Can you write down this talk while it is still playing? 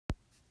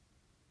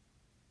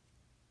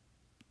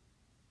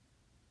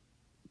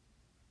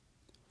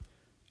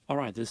All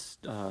right, this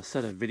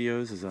set of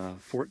videos is a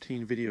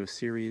 14 video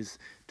series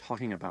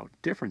talking about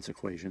difference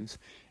equations.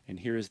 And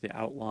here's the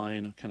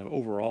outline kind of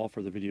overall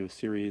for the video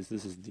series.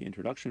 This is the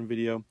introduction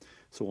video,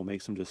 so we'll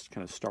make some just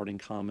kind of starting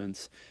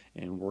comments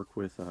and work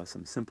with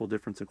some simple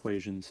difference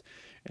equations.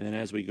 And then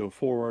as we go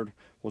forward,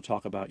 we'll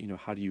talk about,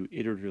 how do you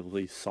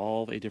iteratively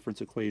solve a difference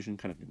equation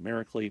kind of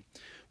numerically.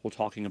 We're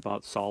talking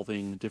about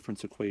solving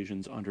difference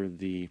equations under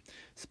the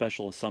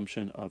special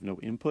assumption of no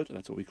input.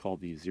 That's what we call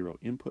the zero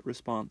input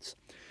response.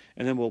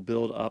 And then we'll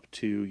build up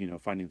to,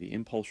 finding the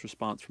impulse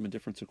response from a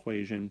difference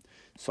equation,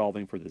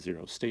 solving for the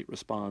zero state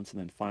response, and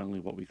then finally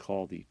what we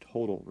call the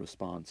total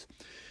response,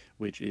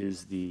 which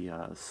is the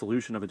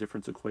solution of a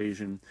difference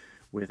equation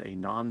with a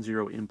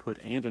non-zero input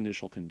and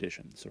initial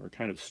condition. So we're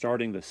kind of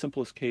starting the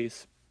simplest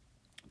case,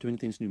 doing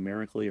things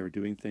numerically or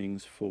doing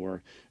things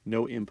for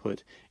no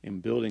input,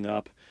 and building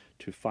up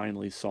to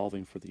finally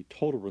solving for the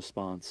total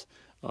response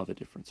of a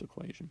difference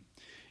equation.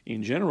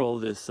 In general,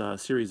 this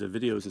series of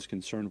videos is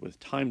concerned with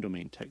time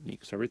domain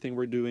techniques. So everything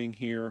we're doing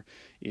here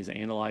is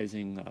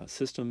analyzing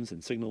systems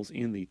and signals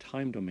in the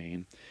time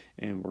domain,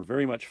 and we're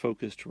very much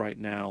focused right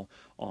now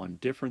on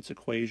difference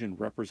equation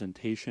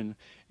representation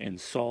and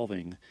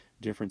solving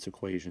difference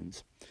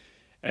equations.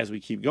 As we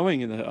keep going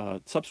in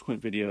the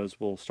subsequent videos,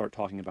 we'll start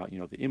talking about,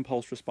 the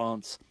impulse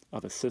response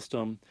of a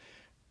system,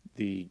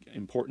 the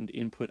important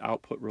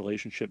input-output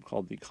relationship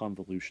called the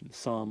convolution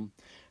sum,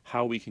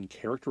 how we can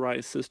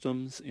characterize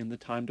systems in the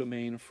time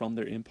domain from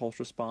their impulse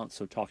response,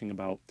 so talking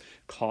about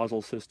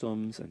causal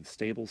systems and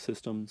stable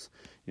systems,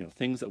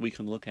 things that we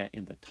can look at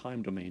in the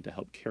time domain to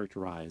help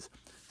characterize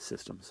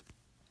systems.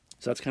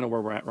 So that's kind of where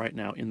we're at right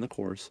now in the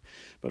course.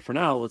 But for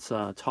now, let's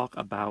talk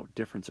about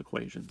difference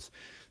equations.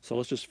 So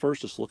let's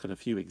just look at a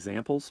few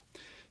examples.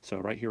 So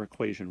right here,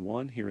 equation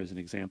 1, here is an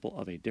example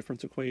of a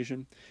difference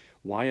equation.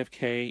 Y of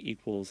k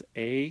equals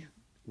a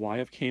y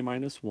of k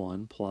minus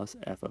 1 plus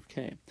f of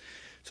k.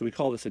 So we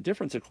call this a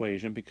difference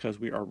equation because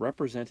we are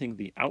representing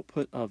the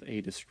output of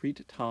a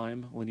discrete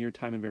time, linear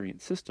time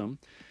invariant system,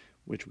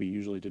 which we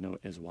usually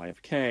denote as y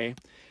of k,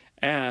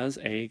 as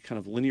a kind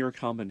of linear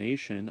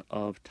combination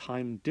of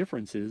time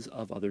differences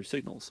of other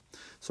signals.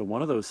 So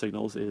one of those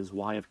signals is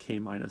y of k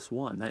minus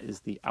 1. That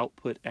is the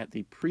output at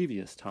the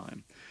previous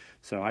time.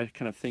 So I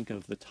kind of think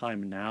of the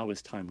time now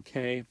as time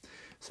k.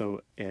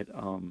 So at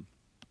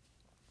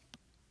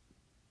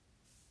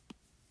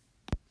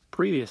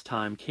previous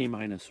time, k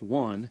minus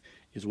 1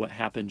 is what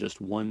happened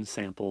just one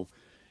sample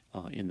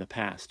in the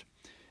past.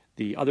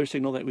 The other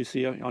signal that we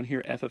see on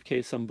here, f of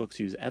k, some books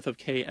use f of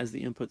k as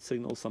the input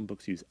signal, some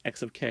books use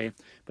x of k,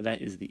 but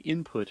that is the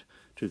input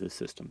to the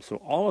system. So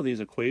all of these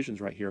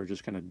equations right here are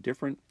just kind of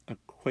different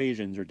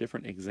equations or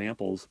different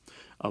examples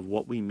of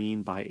what we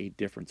mean by a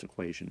difference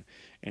equation.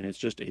 And it's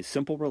just a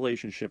simple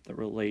relationship that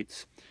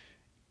relates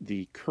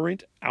the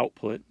current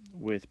output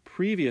with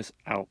previous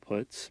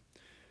outputs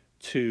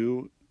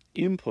to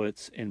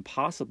inputs and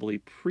possibly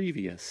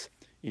previous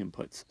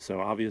inputs. So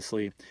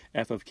obviously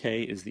f of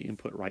k is the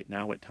input right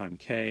now at time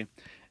k.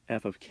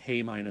 F of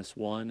k minus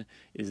 1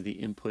 is the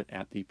input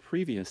at the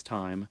previous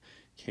time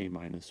k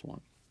minus 1.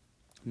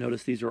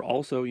 Notice these are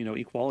also,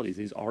 equalities.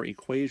 These are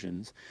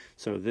equations.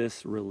 So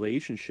this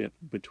relationship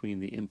between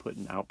the input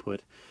and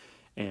output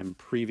and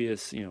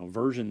previous,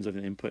 versions of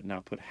an input and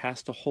output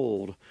has to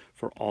hold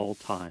for all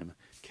time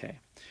k.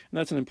 And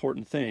that's an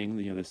important thing.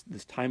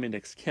 This time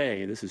index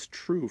k, this is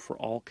true for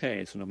all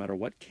k. So no matter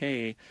what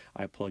k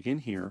I plug in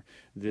here,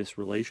 this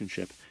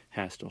relationship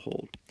has to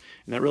hold.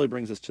 And that really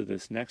brings us to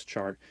this next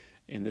chart.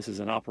 And this is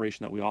an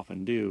operation that we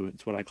often do.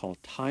 It's what I call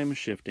time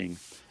shifting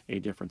a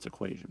difference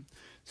equation.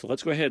 So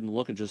let's go ahead and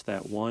look at just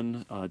that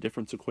one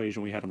difference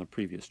equation we had on the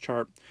previous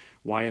chart.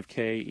 Y of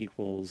k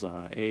equals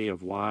a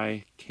of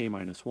y, k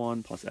minus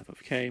 1 plus f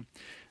of k.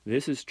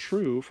 This is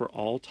true for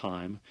all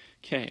time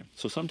k.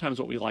 So sometimes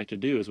what we like to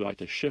do is we like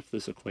to shift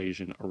this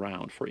equation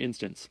around. For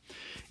instance,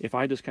 if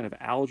I just kind of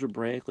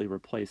algebraically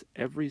replace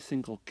every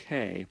single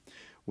k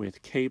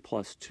with k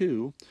plus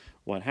 2,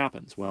 what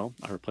happens? Well,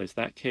 I replace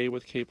that k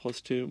with k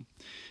plus 2,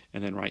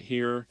 and then right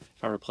here,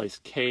 if I replace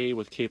k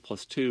with k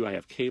plus 2, I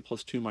have k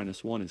plus 2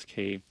 minus 1 is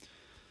k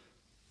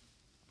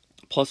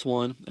plus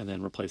 1, and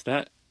then replace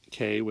that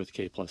k with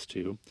k plus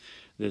 2.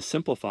 This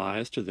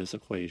simplifies to this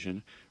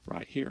equation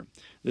right here.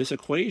 This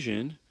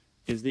equation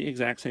is the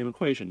exact same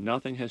equation.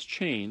 Nothing has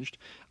changed.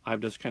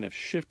 I've just kind of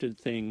shifted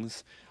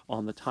things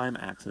on the time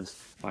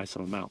axis by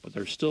some amount, but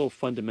they're still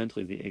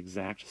fundamentally the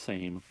exact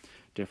same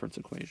difference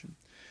equation.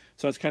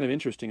 So it's kind of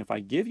interesting. If I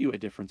give you a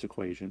difference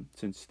equation,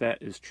 since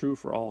that is true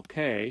for all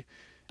k,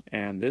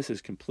 and this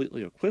is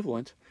completely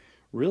equivalent,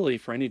 really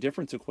for any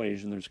difference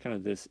equation, there's kind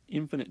of this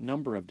infinite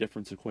number of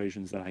difference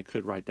equations that I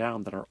could write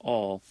down that are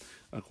all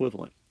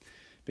equivalent.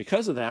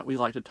 Because of that, we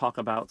like to talk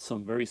about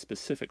some very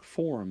specific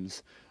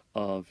forms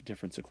of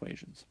difference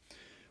equations.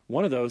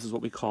 One of those is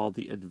what we call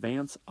the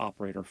advance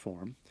operator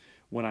form.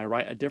 When I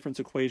write a difference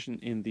equation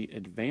in the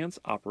advance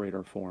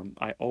operator form,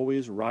 I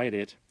always write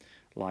it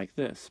like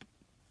this.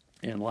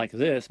 And like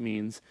this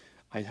means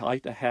I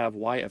like to have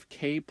y of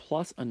k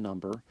plus a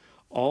number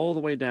all the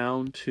way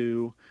down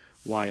to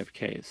y of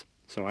k's.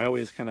 So I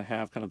always kind of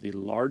have kind of the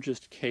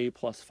largest k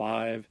plus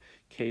 5,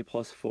 k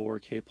plus 4,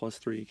 k plus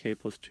 3, k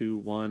plus 2,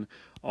 1,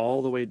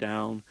 all the way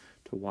down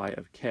to y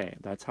of k.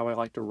 That's how I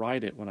like to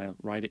write it when I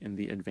write it in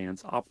the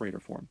advanced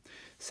operator form.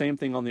 Same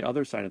thing on the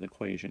other side of the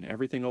equation.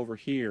 Everything over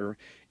here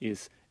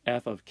is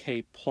f of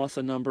k plus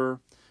a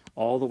number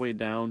all the way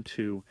down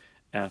to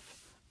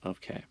f of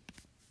k.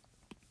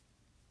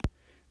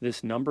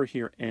 This number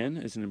here, n,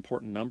 is an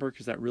important number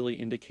because that really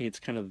indicates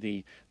kind of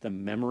the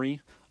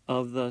memory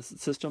of the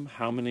system,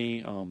 how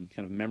many kind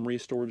of memory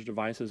storage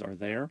devices are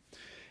there,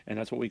 and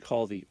that's what we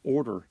call the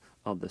order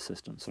of the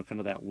system. So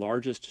kind of that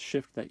largest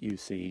shift that you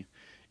see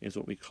is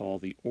what we call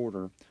the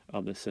order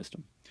of the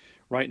system.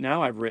 Right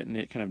now I've written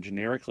it kind of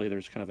generically.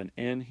 There's kind of an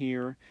n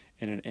here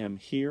and an m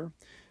here,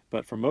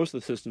 but for most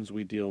of the systems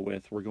we deal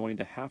with, we're going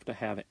to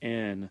have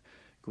n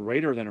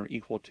greater than or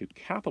equal to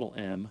capital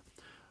M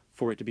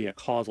for it to be a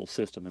causal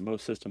system, and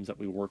most systems that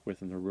we work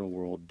with in the real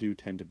world do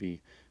tend to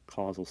be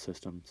causal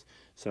systems.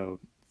 So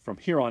from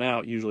here on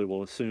out, usually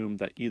we'll assume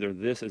that either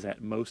this is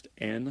at most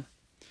n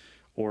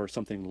or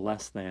something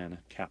less than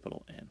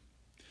capital N.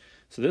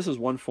 So this is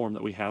one form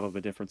that we have of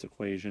a difference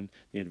equation.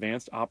 The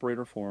advanced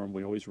operator form,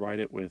 we always write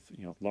it with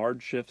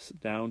large shifts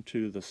down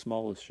to the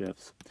smallest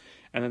shifts.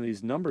 And then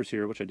these numbers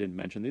here, which I didn't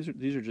mention,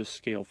 these are just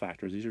scale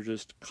factors. These are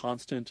just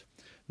constant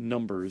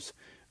numbers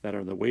that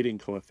are the weighting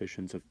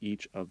coefficients of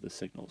each of the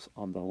signals.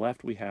 On the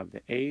left we have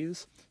the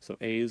A's, so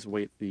A's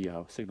weight the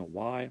signal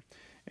Y,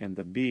 and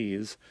the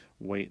B's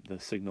weight the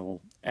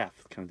signal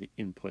F, kind of the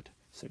input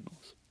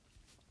signals.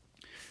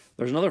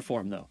 There's another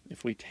form though.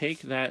 If we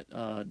take that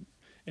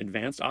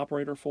advanced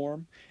operator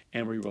form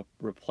and we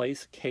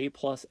replace k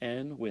plus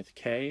n with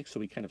k, so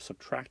we kind of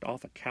subtract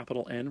off a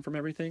capital N from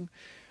everything,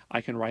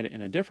 I can write it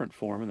in a different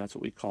form, and that's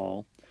what we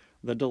call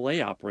the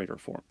delay operator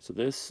form. So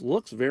this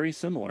looks very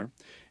similar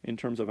in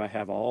terms of I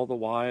have all the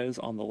y's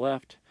on the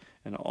left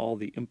and all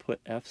the input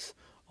f's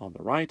on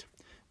the right,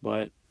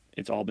 but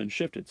it's all been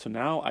shifted. So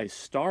now I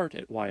start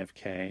at y of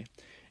k,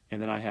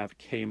 and then I have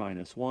k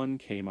minus 1,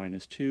 k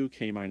minus 2,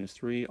 k minus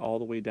 3, all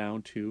the way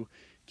down to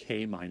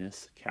k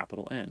minus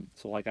capital N.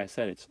 So like I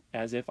said, it's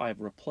as if I've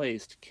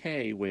replaced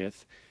k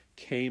with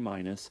k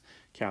minus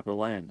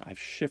capital N. I've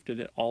shifted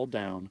it all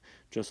down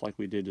just like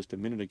we did just a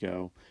minute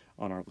ago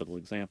on our little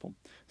example.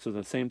 So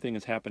the same thing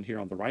has happened here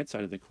on the right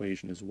side of the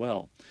equation as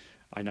well.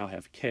 I now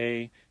have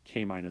k,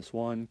 k minus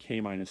 1, k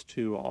minus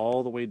 2,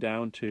 all the way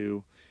down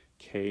to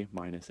k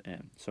minus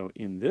n. So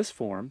in this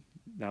form,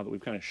 now that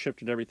we've kind of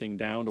shifted everything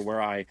down to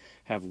where I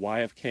have y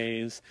of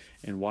k's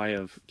and y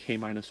of k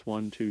minus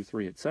 1, 2,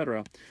 3,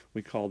 etc.,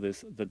 we call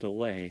this the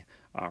delay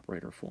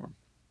operator form.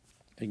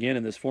 Again,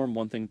 in this form,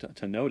 one thing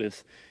to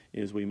notice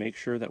is we make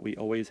sure that we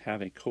always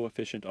have a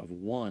coefficient of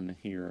 1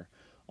 here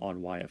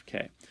on y of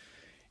k.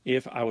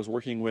 If I was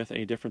working with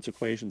a difference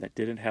equation that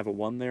didn't have a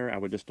 1 there, I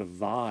would just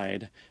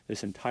divide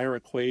this entire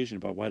equation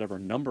by whatever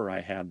number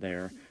I had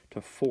there to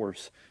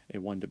force a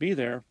 1 to be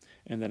there,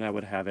 and then I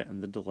would have it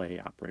in the delay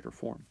operator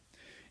form.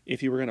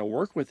 If you were going to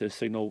work with this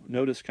signal,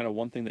 notice kind of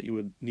one thing that you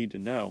would need to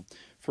know.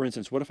 For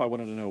instance, what if I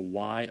wanted to know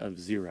y of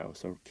 0,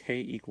 so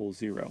k equals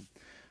 0?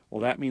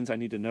 Well, that means I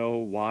need to know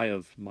y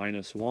of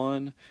minus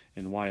 1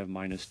 and y of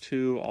minus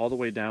 2, all the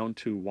way down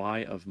to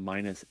y of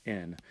minus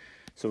n.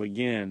 So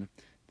again,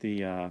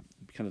 the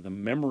kind of the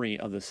memory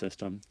of the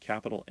system,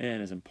 capital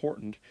N, is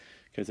important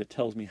because it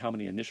tells me how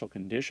many initial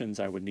conditions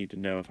I would need to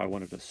know if I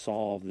wanted to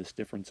solve this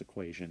difference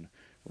equation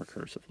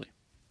recursively.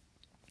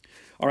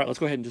 All right, let's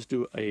go ahead and just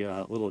do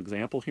a little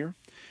example here.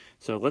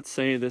 So let's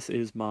say this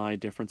is my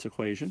difference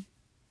equation.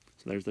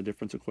 So there's the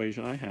difference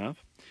equation I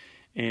have.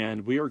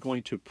 And we are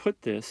going to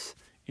put this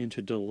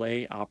into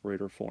delay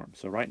operator form.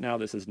 So right now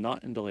this is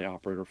not in delay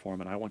operator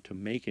form, and I want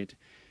to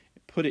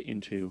put it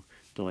into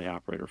delay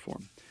operator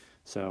form.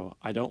 So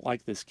I don't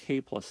like this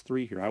k plus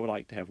 3 here. I would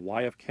like to have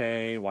y of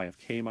k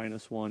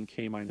minus 1,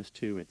 k minus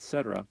 2,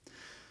 etc.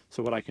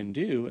 So what I can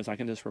do is I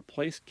can just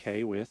replace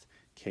k with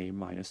k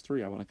minus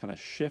 3. I want to kind of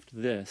shift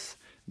this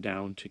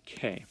down to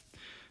k.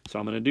 So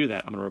I'm going to do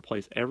that. I'm going to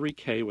replace every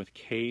k with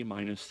k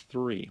minus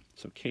 3.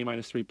 So k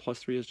minus 3 plus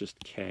 3 is just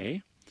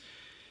k.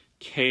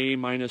 K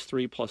minus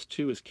 3 plus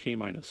 2 is k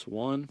minus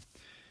 1.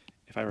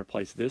 If I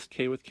replace this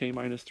k with k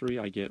minus 3,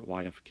 I get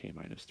y of k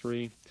minus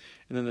 3.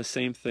 And then the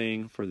same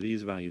thing for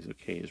these values of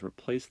k, is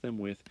replace them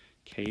with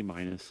k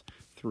minus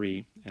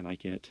 3, and I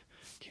get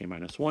k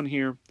minus 1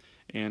 here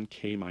and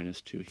k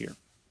minus 2 here.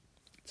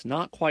 It's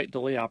not quite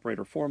delay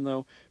operator form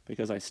though,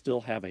 because I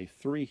still have a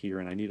 3 here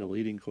and I need a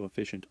leading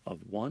coefficient of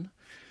 1.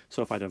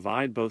 So if I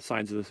divide both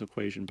sides of this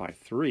equation by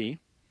 3,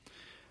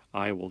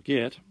 I will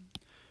get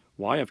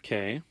y of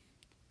k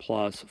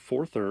plus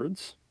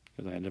 4/3,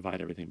 because I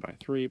divide everything by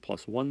 3,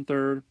 plus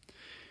 1/3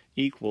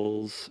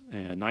 equals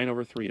 9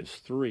 over 3 is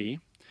 3,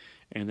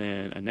 and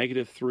then a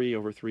negative 3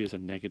 over 3 is a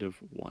negative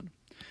 1.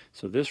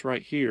 So this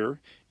right here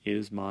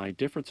is my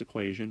difference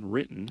equation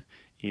written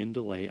in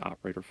delay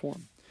operator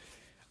form.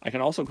 I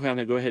can also kind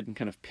of go ahead and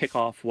kind of pick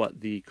off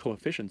what the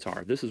coefficients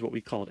are. This is what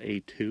we called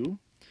A2.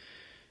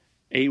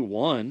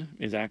 A1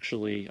 is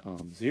actually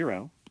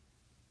 0.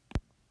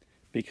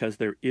 because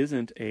there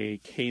isn't a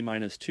k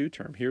minus 2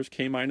 term. Here's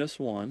k minus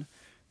 1.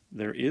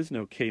 There is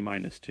no k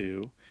minus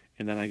 2.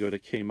 And then I go to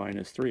k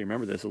minus 3.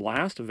 Remember, this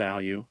last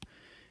value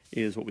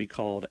is what we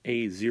called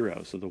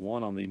a0. So the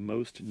one on the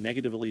most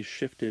negatively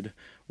shifted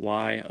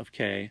y of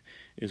k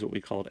is what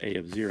we called a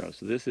of 0.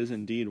 So this is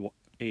indeed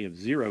a of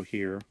 0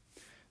 here.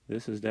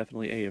 This is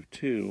definitely a of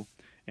 2.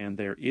 And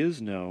there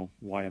is no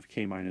y of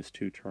k minus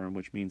 2 term,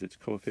 which means its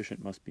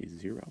coefficient must be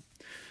 0.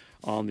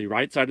 On the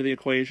right side of the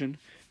equation,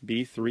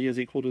 b3 is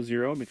equal to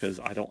 0 because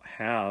I don't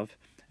have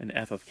an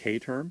f of k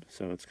term.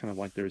 So it's kind of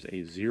like there's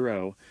a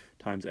 0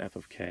 times f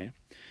of k.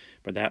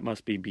 But that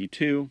must be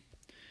b2,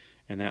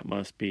 and that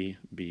must be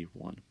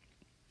b1.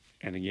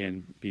 And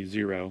again,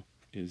 b0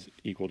 is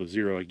equal to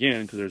 0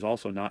 again because there's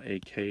also not a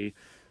k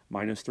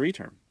minus 3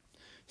 term.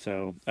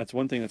 So that's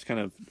one thing that's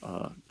kind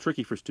of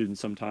tricky for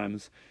students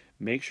sometimes.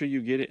 Make sure you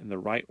get it in the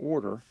right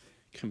order.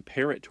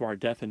 Compare it to our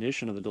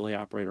definition of the delay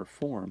operator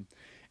form.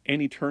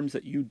 Any terms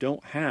that you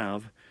don't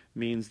have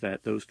means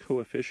that those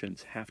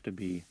coefficients have to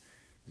be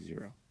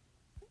 0.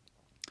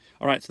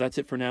 All right, so that's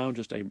it for now.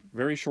 Just a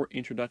very short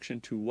introduction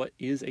to what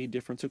is a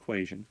difference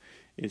equation.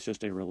 It's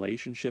just a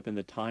relationship in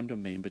the time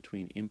domain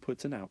between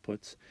inputs and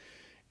outputs,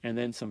 and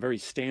then some very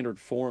standard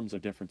forms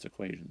of difference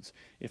equations.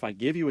 If I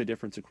give you a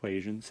difference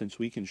equation, since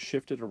we can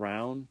shift it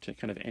around to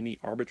kind of any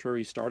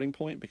arbitrary starting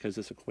point because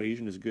this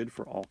equation is good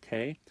for all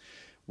k,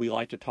 we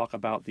like to talk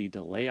about the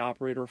delay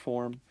operator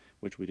form,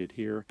 which we did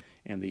here,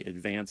 and the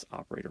advance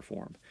operator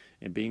form.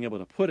 And being able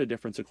to put a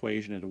difference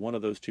equation into one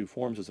of those two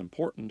forms is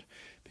important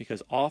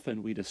because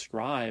often we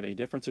describe a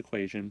difference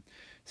equation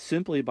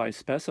simply by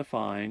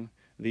specifying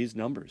these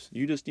numbers.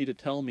 You just need to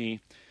tell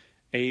me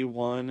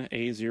A1,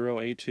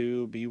 A0,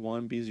 A2,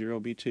 B1, B0,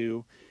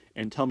 B2,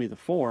 and tell me the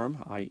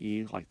form,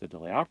 i.e. like the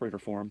delay operator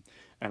form,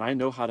 and I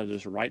know how to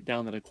just write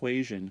down that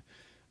equation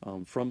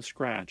from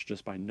scratch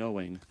just by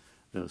knowing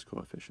those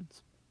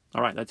coefficients.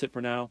 All right, that's it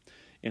for now.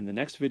 In the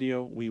next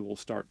video, we will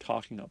start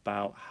talking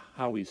about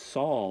how we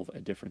solve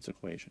a difference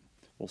equation.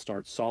 We'll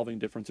start solving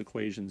difference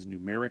equations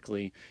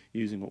numerically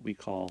using what we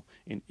call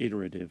an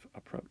iterative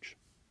approach.